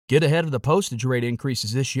Get ahead of the postage rate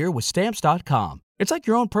increases this year with Stamps.com. It's like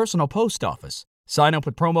your own personal post office. Sign up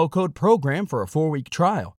with promo code PROGRAM for a 4-week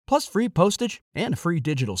trial, plus free postage and a free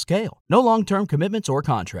digital scale. No long-term commitments or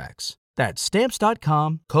contracts. That's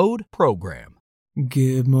Stamps.com, code PROGRAM.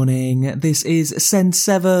 Good morning. This is Send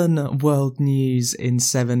 7 World News in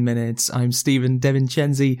 7 minutes. I'm Stephen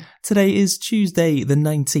DeVincenzi. Today is Tuesday, the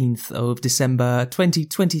 19th of December,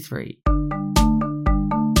 2023.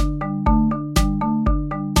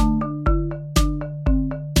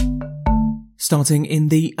 Starting in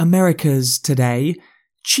the Americas today,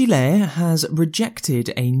 Chile has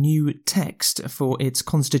rejected a new text for its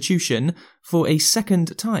constitution for a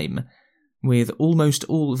second time. With almost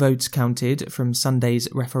all votes counted from Sunday's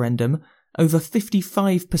referendum, over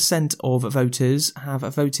 55% of voters have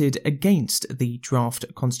voted against the draft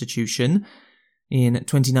constitution. In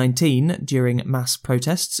 2019, during mass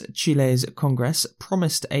protests, Chile's Congress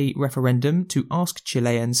promised a referendum to ask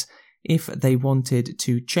Chileans if they wanted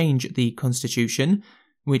to change the constitution,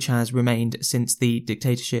 which has remained since the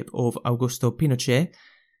dictatorship of Augusto Pinochet.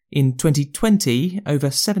 In 2020, over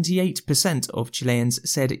 78% of Chileans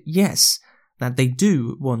said yes, that they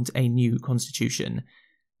do want a new constitution.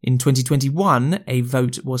 In 2021, a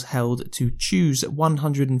vote was held to choose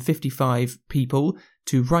 155 people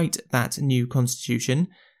to write that new constitution.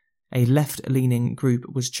 A left-leaning group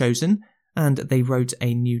was chosen, and they wrote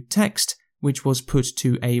a new text, which was put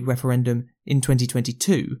to a referendum in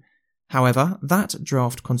 2022. However, that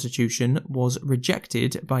draft constitution was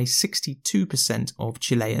rejected by 62% of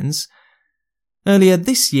Chileans. Earlier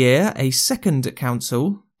this year, a second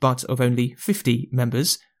council, but of only 50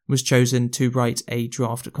 members, was chosen to write a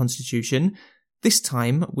draft constitution, this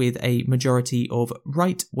time with a majority of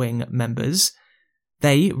right-wing members.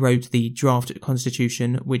 They wrote the draft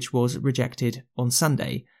constitution, which was rejected on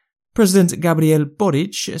Sunday. President Gabriel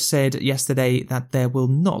Boric said yesterday that there will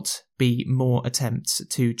not be more attempts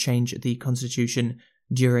to change the constitution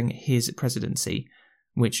during his presidency,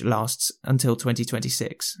 which lasts until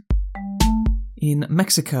 2026. In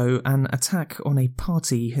Mexico, an attack on a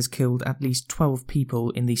party has killed at least 12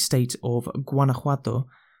 people in the state of Guanajuato.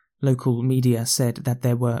 Local media said that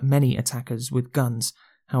there were many attackers with guns,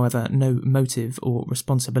 however no motive or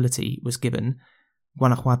responsibility was given.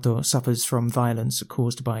 Guanajuato suffers from violence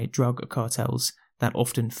caused by drug cartels that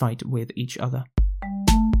often fight with each other.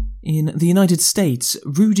 In the United States,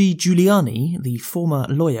 Rudy Giuliani, the former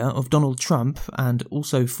lawyer of Donald Trump and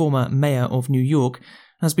also former mayor of New York,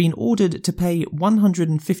 has been ordered to pay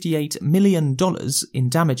 $158 million in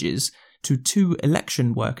damages to 2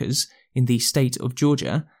 election workers in the state of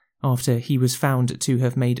Georgia after he was found to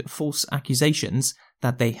have made false accusations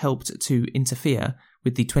that they helped to interfere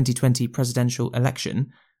with the 2020 presidential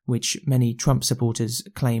election, which many Trump supporters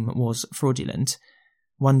claim was fraudulent.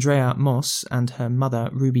 Wandrea Moss and her mother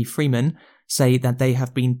Ruby Freeman say that they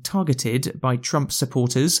have been targeted by Trump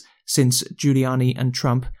supporters since Giuliani and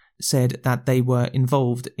Trump said that they were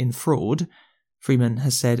involved in fraud. Freeman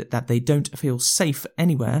has said that they don't feel safe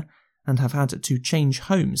anywhere and have had to change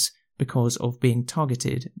homes because of being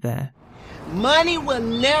targeted there. Money will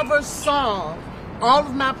never solve all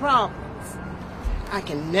of my problems. I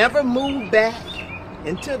can never move back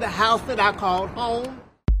into the house that I called home.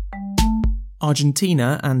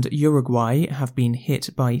 Argentina and Uruguay have been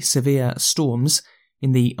hit by severe storms.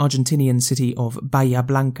 In the Argentinian city of Bahia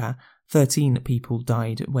Blanca, 13 people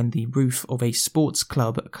died when the roof of a sports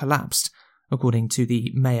club collapsed, according to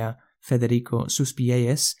the mayor Federico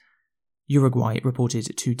Suspielles. Uruguay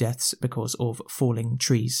reported 2 deaths because of falling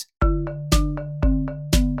trees.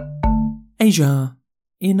 Asia.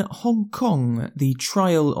 In Hong Kong, the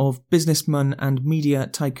trial of businessman and media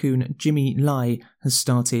tycoon Jimmy Lai has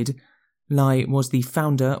started. Lai was the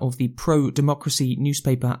founder of the pro-democracy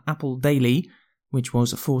newspaper Apple Daily, which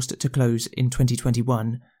was forced to close in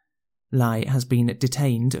 2021. Lai has been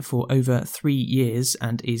detained for over 3 years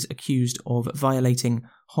and is accused of violating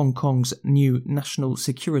Hong Kong's new national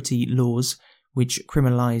security laws, which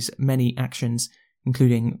criminalize many actions,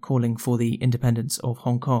 including calling for the independence of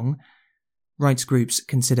Hong Kong. Rights groups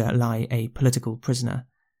consider Lai a political prisoner.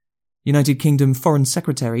 United Kingdom Foreign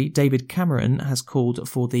Secretary David Cameron has called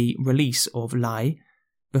for the release of Lai.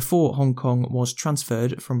 Before Hong Kong was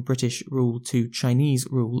transferred from British rule to Chinese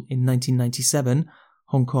rule in 1997,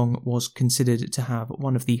 Hong Kong was considered to have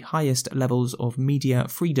one of the highest levels of media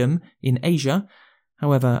freedom in Asia.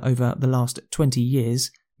 However, over the last 20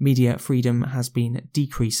 years, media freedom has been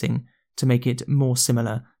decreasing to make it more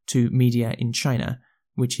similar to media in China,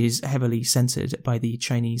 which is heavily censored by the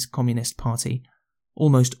Chinese Communist Party.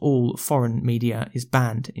 Almost all foreign media is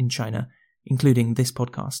banned in China, including this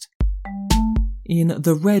podcast. In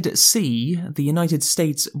the Red Sea, the United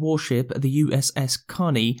States warship, the USS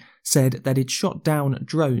Carney, said that it shot down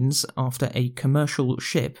drones after a commercial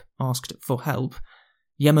ship asked for help.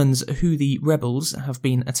 Yemen's Houthi rebels have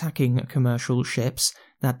been attacking commercial ships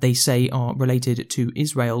that they say are related to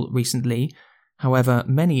Israel recently. However,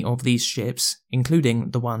 many of these ships, including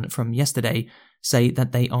the one from yesterday, say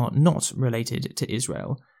that they are not related to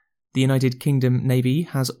Israel. The United Kingdom Navy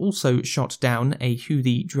has also shot down a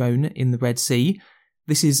Houthi drone in the Red Sea.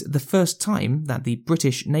 This is the first time that the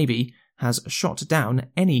British Navy has shot down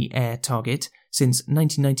any air target since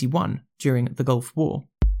 1991 during the Gulf War.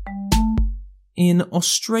 In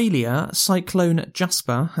Australia, Cyclone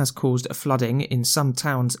Jasper has caused flooding in some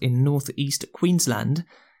towns in northeast Queensland.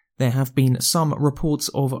 There have been some reports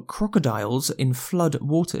of crocodiles in flood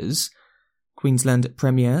waters. Queensland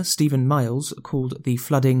Premier Stephen Miles called the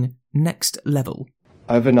flooding next level.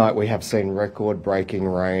 Overnight we have seen record-breaking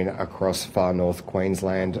rain across far north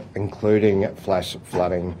Queensland, including flash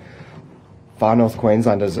flooding. Far north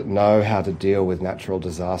Queenslanders know how to deal with natural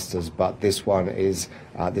disasters, but this one is,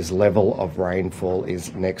 this level of rainfall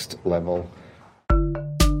is next level.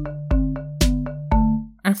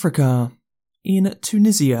 Africa. In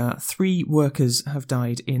Tunisia, 3 workers have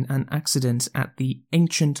died in an accident at the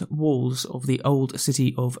ancient walls of the old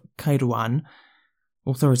city of Kairouan.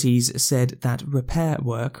 Authorities said that repair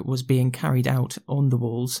work was being carried out on the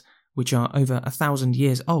walls, which are over 1,000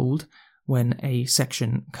 years old, when a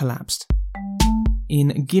section collapsed.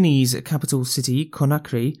 In Guinea's capital city,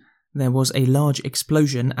 Conakry, there was a large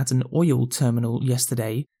explosion at an oil terminal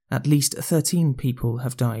yesterday. At least 13 people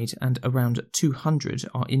have died and around 200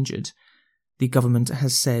 are injured. The government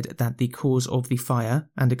has said that the cause of the fire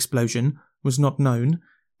and explosion was not known,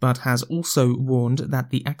 but has also warned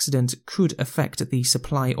that the accident could affect the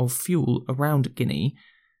supply of fuel around Guinea.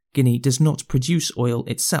 Guinea does not produce oil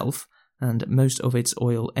itself, and most of its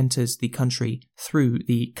oil enters the country through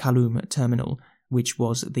the Kaloum terminal, which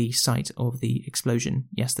was the site of the explosion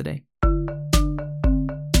yesterday.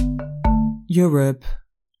 Europe.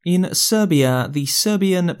 In Serbia, the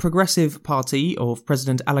Serbian Progressive Party of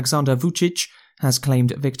President Aleksandar Vučić has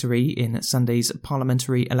claimed victory in Sunday's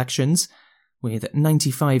parliamentary elections. With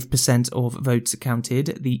 95% of votes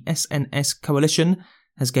counted, the SNS coalition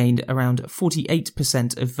has gained around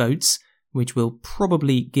 48% of votes, which will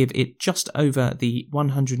probably give it just over the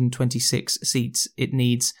 126 seats it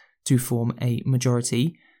needs to form a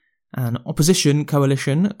majority. An opposition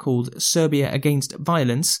coalition called Serbia Against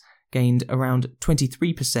Violence gained around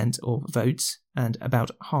 23% of votes and about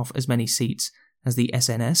half as many seats as the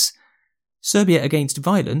SNS. Serbia Against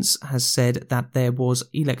Violence has said that there was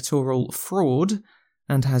electoral fraud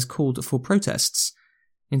and has called for protests.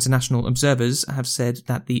 International observers have said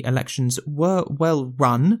that the elections were well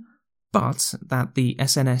run, but that the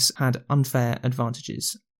SNS had unfair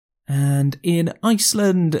advantages. And in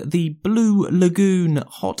Iceland, the Blue Lagoon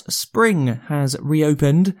hot spring has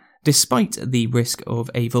reopened despite the risk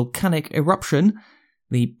of a volcanic eruption.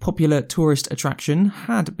 The popular tourist attraction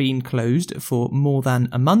had been closed for more than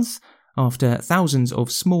a month after thousands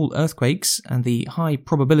of small earthquakes and the high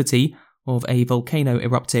probability of a volcano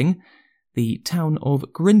erupting. The town of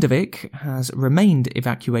Grindavik has remained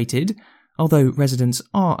evacuated, although residents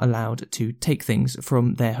are allowed to take things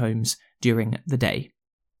from their homes during the day.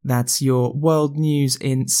 That's your world news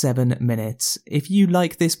in 7 minutes. If you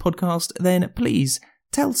like this podcast, then please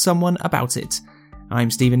tell someone about it.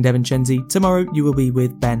 I'm Stephen Devincenzi. Tomorrow you will be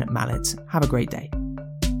with Ben Mallet. Have a great day.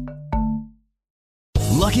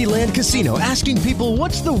 Lucky Land Casino, asking people,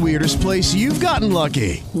 what's the weirdest place you've gotten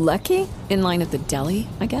lucky? Lucky? In line at the deli,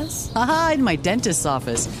 I guess? Aha, in my dentist's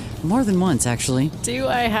office. More than once, actually. Do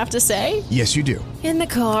I have to say? Yes, you do. In the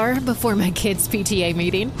car before my kids' PTA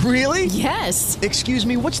meeting. Really? Yes. Excuse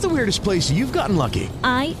me, what's the weirdest place you've gotten lucky?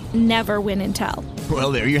 I never win and tell.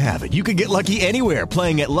 Well, there you have it. You can get lucky anywhere,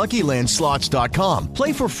 playing at LuckyLandSlots.com.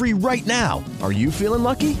 Play for free right now. Are you feeling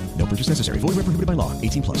lucky? No purchase necessary. Void where prohibited by law.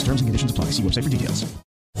 18+. Terms and conditions apply. See website for details.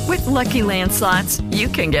 With Lucky Land Slots, you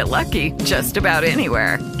can get lucky just about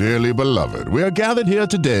anywhere. Dearly beloved, we are gathered here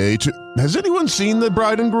today to... Has anyone seen the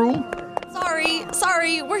bride and groom?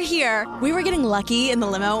 Sorry, we're here. We were getting lucky in the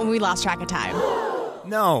limo and we lost track of time.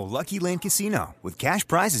 No, Lucky Land Casino, with cash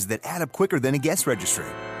prizes that add up quicker than a guest registry.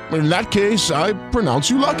 In that case, I pronounce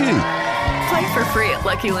you lucky. Play for free at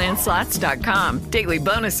LuckyLandSlots.com. Daily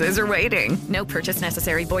bonuses are waiting. No purchase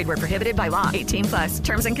necessary. Void where prohibited by law. 18+.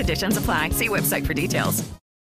 Terms and conditions apply. See website for details.